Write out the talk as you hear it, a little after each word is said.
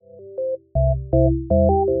Welcome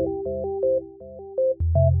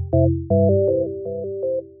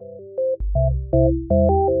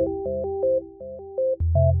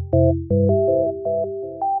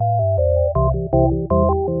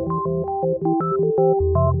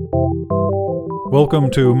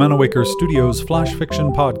to Manawaker Studios Flash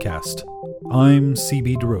Fiction Podcast. I'm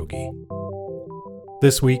C.B. Droege.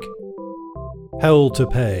 This week, Hell to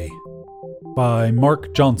Pay by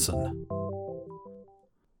Mark Johnson.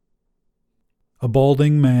 A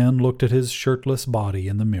balding man looked at his shirtless body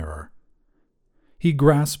in the mirror. He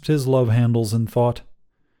grasped his love handles and thought,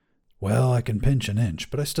 well, I can pinch an inch,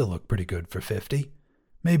 but I still look pretty good for 50.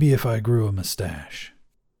 Maybe if I grew a mustache.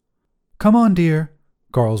 Come on, dear,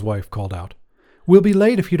 Carl's wife called out. We'll be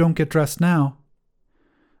late if you don't get dressed now.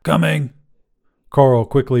 Coming. Carl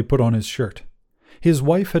quickly put on his shirt. His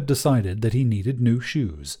wife had decided that he needed new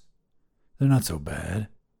shoes. They're not so bad,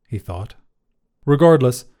 he thought.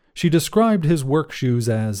 Regardless, she described his work shoes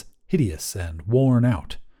as hideous and worn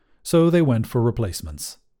out, so they went for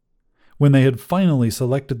replacements. When they had finally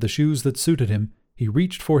selected the shoes that suited him, he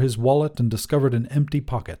reached for his wallet and discovered an empty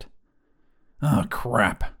pocket. Oh,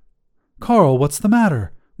 crap. Carl, what's the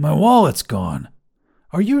matter? My wallet's gone.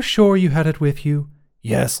 Are you sure you had it with you?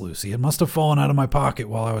 Yes, Lucy. It must have fallen out of my pocket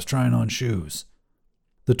while I was trying on shoes.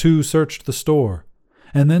 The two searched the store,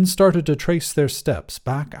 and then started to trace their steps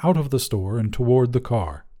back out of the store and toward the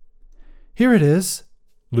car. Here it is,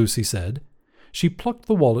 Lucy said. She plucked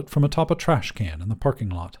the wallet from atop a trash can in the parking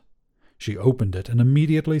lot. She opened it and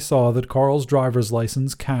immediately saw that Carl's driver's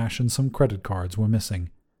license, cash, and some credit cards were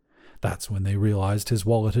missing. That's when they realized his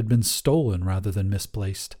wallet had been stolen rather than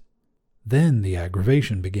misplaced. Then the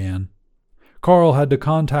aggravation began. Carl had to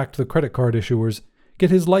contact the credit card issuers, get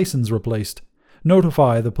his license replaced,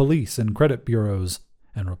 notify the police and credit bureaus,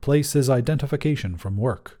 and replace his identification from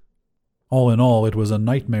work. All in all, it was a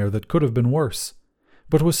nightmare that could have been worse,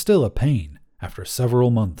 but was still a pain after several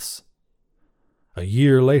months. A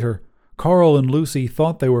year later, Carl and Lucy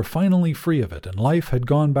thought they were finally free of it and life had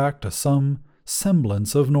gone back to some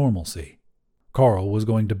semblance of normalcy. Carl was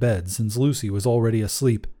going to bed since Lucy was already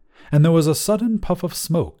asleep, and there was a sudden puff of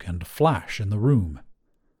smoke and flash in the room.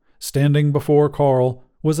 Standing before Carl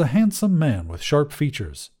was a handsome man with sharp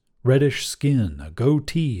features, reddish skin, a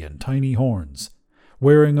goatee, and tiny horns,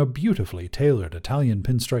 wearing a beautifully tailored Italian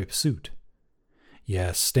pinstripe suit.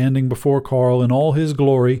 Yes, standing before Carl in all his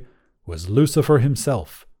glory was Lucifer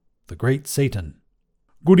himself, the great Satan.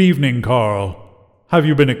 Good evening, Carl. Have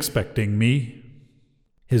you been expecting me?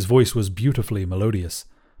 His voice was beautifully melodious,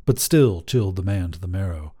 but still chilled the man to the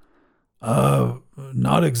marrow.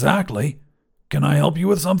 Not exactly. Can I help you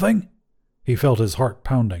with something? He felt his heart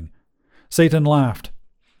pounding. Satan laughed.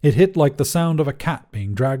 It hit like the sound of a cat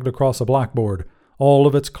being dragged across a blackboard, all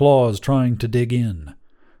of its claws trying to dig in.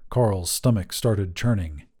 Carl's stomach started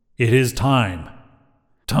churning. It is time.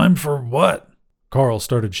 Time for what? Carl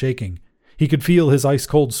started shaking. He could feel his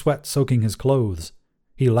ice-cold sweat soaking his clothes.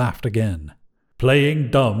 He laughed again.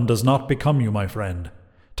 Playing dumb does not become you, my friend.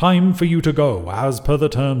 Time for you to go, as per the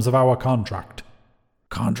terms of our contract.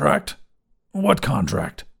 Contract? What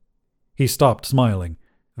contract? He stopped smiling.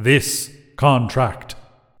 This contract,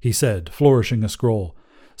 he said, flourishing a scroll.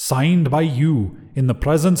 Signed by you in the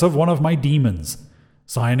presence of one of my demons,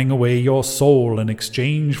 signing away your soul in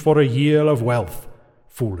exchange for a year of wealth.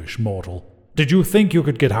 Foolish mortal. Did you think you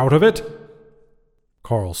could get out of it?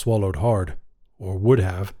 Carl swallowed hard, or would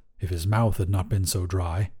have, if his mouth had not been so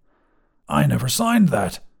dry. I never signed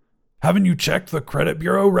that. Haven't you checked the credit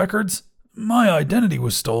bureau records? My identity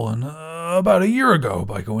was stolen about a year ago,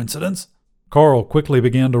 by coincidence. Carl quickly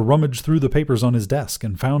began to rummage through the papers on his desk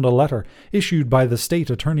and found a letter issued by the state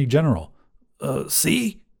attorney general.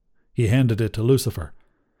 See? He handed it to Lucifer.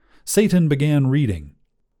 Satan began reading.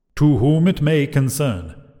 To whom it may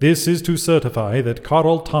concern, this is to certify that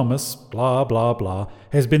Carl Thomas, blah, blah, blah,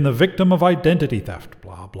 has been the victim of identity theft,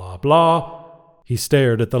 blah, blah, blah. He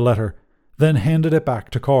stared at the letter, then handed it back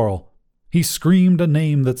to Carl. He screamed a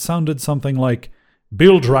name that sounded something like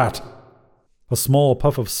Bildrat. A small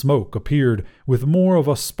puff of smoke appeared with more of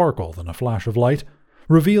a sparkle than a flash of light,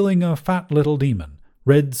 revealing a fat little demon,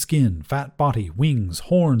 red skin, fat body, wings,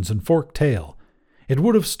 horns, and forked tail. It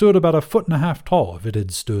would have stood about 1.5 feet tall if it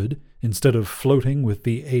had stood, instead of floating with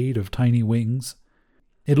the aid of tiny wings.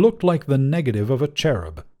 It looked like the negative of a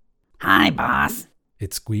cherub. Hi, boss,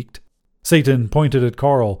 it squeaked. Satan pointed at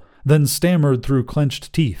Carl, then stammered through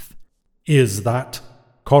clenched teeth. Is that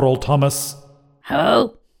Carl Thomas?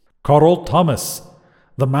 Who? Carl Thomas,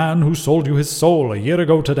 the man who sold you his soul a year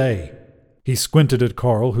ago today. He squinted at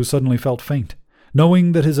Carl, who suddenly felt faint,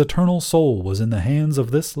 knowing that his eternal soul was in the hands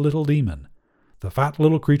of this little demon. The fat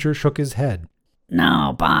little creature shook his head.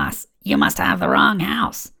 No, boss, you must have the wrong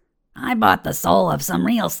house. I bought the soul of some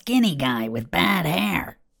real skinny guy with bad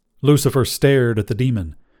hair. Lucifer stared at the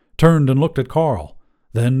demon, turned and looked at Carl,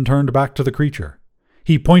 then turned back to the creature.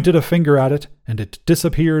 He pointed a finger at it, and it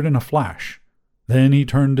disappeared in a flash. Then he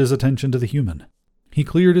turned his attention to the human. He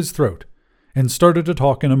cleared his throat and started to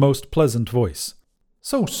talk in a most pleasant voice.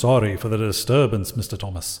 "So sorry for the disturbance, Mr.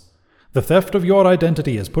 Thomas. The theft of your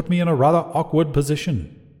identity has put me in a rather awkward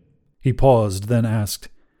position." He paused, then asked,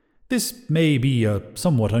 "This may be a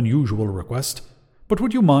somewhat unusual request, but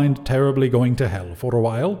would you mind terribly going to hell for a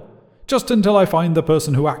while? Just until I find the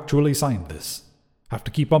person who actually signed this. Have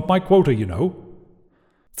to keep up my quota, you know."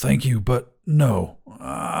 "Thank you, but no.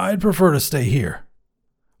 I'd prefer to stay here."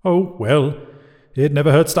 "Oh, well, it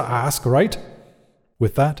never hurts to ask, right?"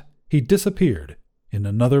 With that, he disappeared in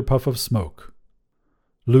another puff of smoke.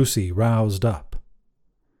 Lucy roused up.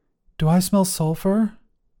 "Do I smell sulfur?"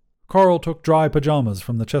 Carl took dry pajamas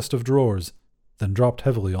from the chest of drawers, then dropped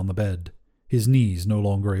heavily on the bed, his knees no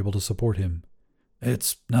longer able to support him.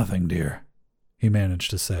 "It's nothing, dear," he managed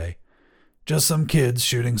to say. "Just some kids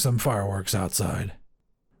shooting some fireworks outside."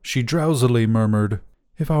 She drowsily murmured,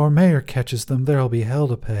 "If our mayor catches them, there'll be hell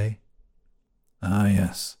to pay." "Ah,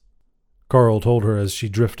 yes," Carl told her as she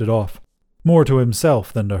drifted off, more to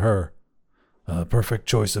himself than to her. "A perfect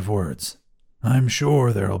choice of words. I'm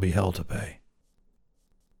sure there'll be hell to pay."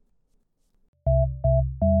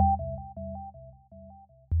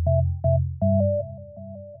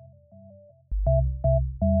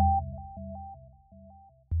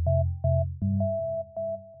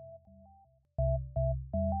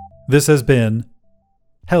 This has been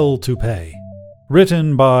Hell to Pay,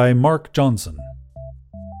 written by Mark Johnson.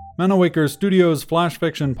 Manawaker Studios Flash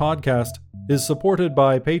Fiction Podcast is supported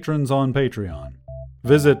by patrons on Patreon.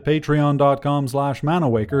 Visit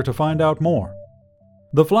patreon.com/Manawaker to find out more.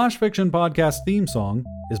 The Flash Fiction Podcast theme song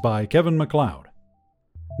is by Kevin MacLeod.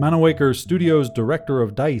 Manawaker Studios Director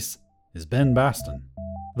of Dice is Ben Baston.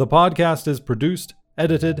 The podcast is produced,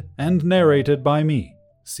 edited, and narrated by me,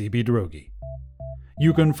 CB Droege.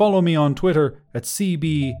 You can follow me on Twitter at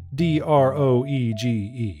CBDROEGE.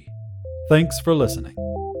 Thanks for listening.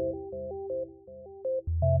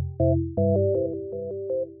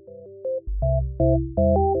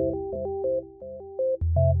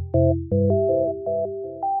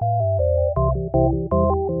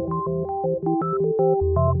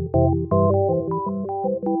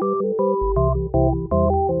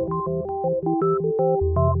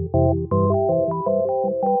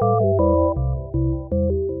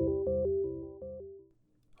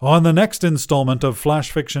 On the next installment of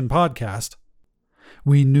Flash Fiction Podcast,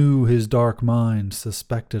 we knew his dark mind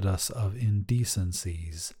suspected us of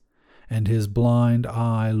indecencies, and his blind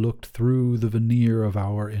eye looked through the veneer of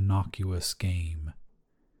our innocuous game.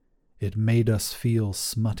 It made us feel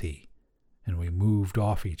smutty, and we moved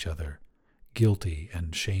off each other, guilty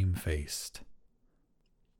and shamefaced.